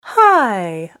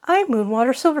Hi, I'm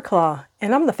Moonwater Silverclaw,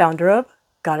 and I'm the founder of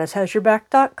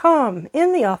GoddessHasYourBack.com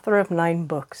and the author of 9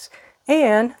 books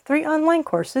and 3 online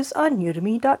courses on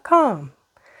Udemy.com.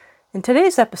 In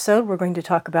today's episode, we're going to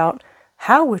talk about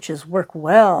how witches work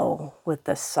well with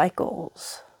the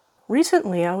cycles.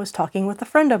 Recently, I was talking with a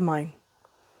friend of mine.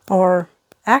 Or,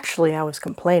 actually, I was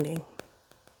complaining.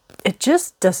 It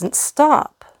just doesn't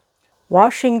stop.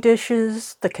 Washing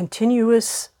dishes, the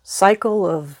continuous cycle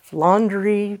of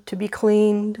laundry to be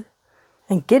cleaned,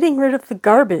 and getting rid of the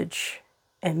garbage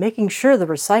and making sure the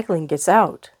recycling gets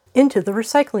out into the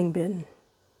recycling bin.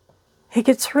 It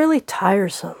gets really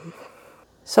tiresome.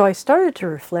 So I started to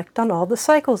reflect on all the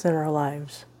cycles in our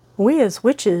lives. We as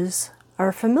witches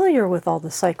are familiar with all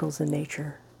the cycles in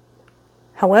nature.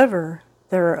 However,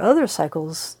 there are other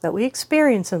cycles that we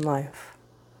experience in life.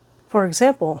 For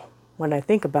example, when I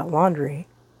think about laundry,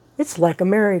 it's like a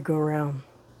merry-go-round,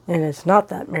 and it's not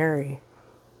that merry.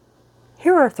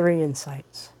 Here are 3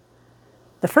 insights.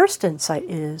 The first insight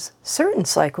is certain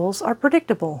cycles are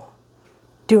predictable.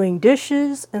 Doing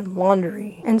dishes and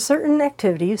laundry and certain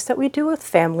activities that we do with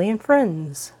family and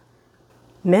friends.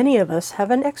 Many of us have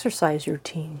an exercise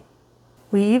routine.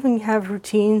 We even have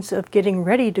routines of getting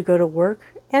ready to go to work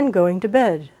and going to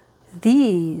bed.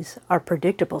 These are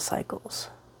predictable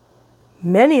cycles.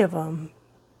 Many of them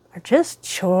are just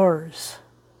chores.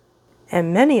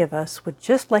 And many of us would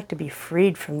just like to be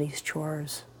freed from these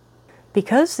chores.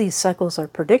 Because these cycles are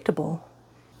predictable,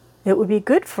 it would be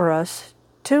good for us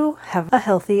to have a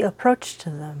healthy approach to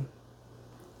them.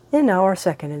 In our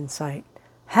second insight,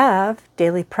 have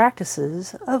daily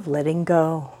practices of letting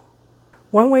go.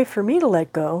 One way for me to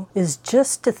let go is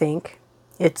just to think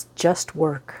it's just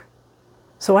work.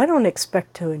 So I don't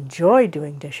expect to enjoy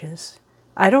doing dishes.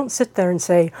 I don't sit there and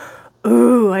say,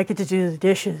 ooh, I get to do the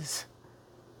dishes.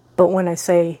 But when I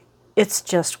say, it's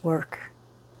just work,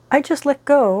 I just let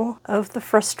go of the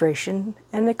frustration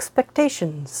and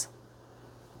expectations.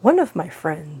 One of my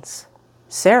friends,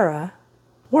 Sarah,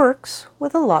 works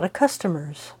with a lot of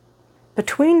customers.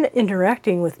 Between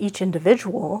interacting with each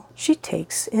individual, she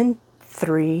takes in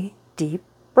 3 deep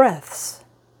breaths.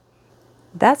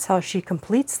 That's how she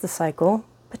completes the cycle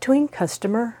between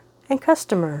customer and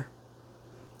customer.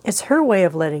 It's her way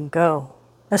of letting go,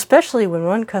 especially when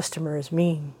one customer is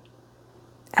mean.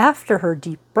 After her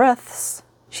deep breaths,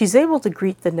 she's able to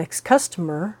greet the next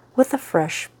customer with a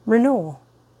fresh renewal.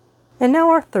 And now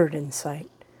our third insight.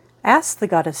 Ask the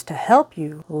goddess to help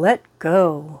you let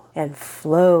go and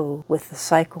flow with the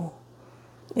cycle.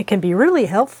 It can be really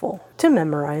helpful to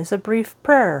memorize a brief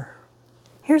prayer.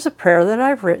 Here's a prayer that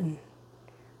I've written.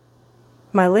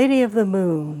 My Lady of the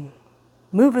Moon,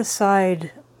 move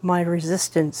aside my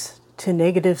resistance to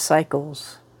negative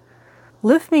cycles.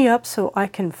 Lift me up so I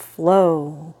can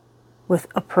flow with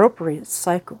appropriate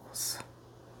cycles.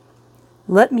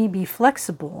 Let me be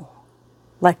flexible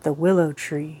like the willow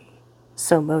tree,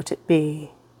 so mote it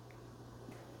be.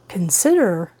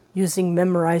 Consider using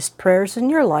memorized prayers in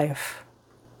your life.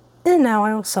 And now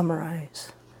I will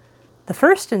summarize. The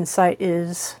first insight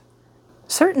is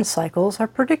certain cycles are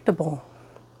predictable.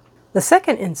 The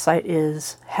second insight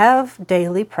is have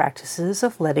daily practices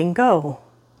of letting go.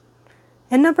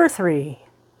 And number 3,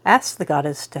 ask the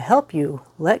goddess to help you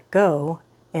let go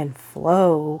and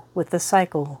flow with the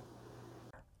cycle.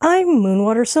 I'm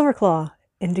Moonwater Silverclaw,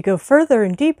 and to go further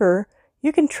and deeper,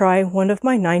 you can try one of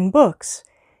my 9 books.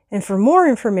 And for more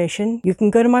information, you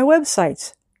can go to my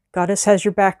websites,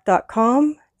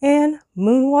 GoddessHasYourBack.com and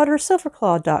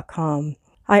MoonwaterSilverclaw.com.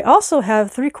 I also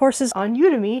have 3 courses on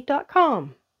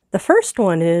Udemy.com. The first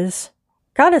one is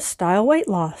Goddess Style Weight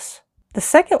Loss. The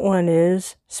second one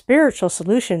is Spiritual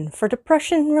Solution for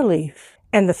Depression Relief.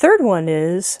 And the third one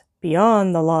is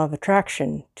Beyond the Law of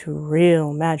Attraction to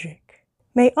Real Magic.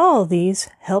 May all these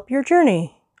help your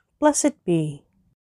journey. Blessed be.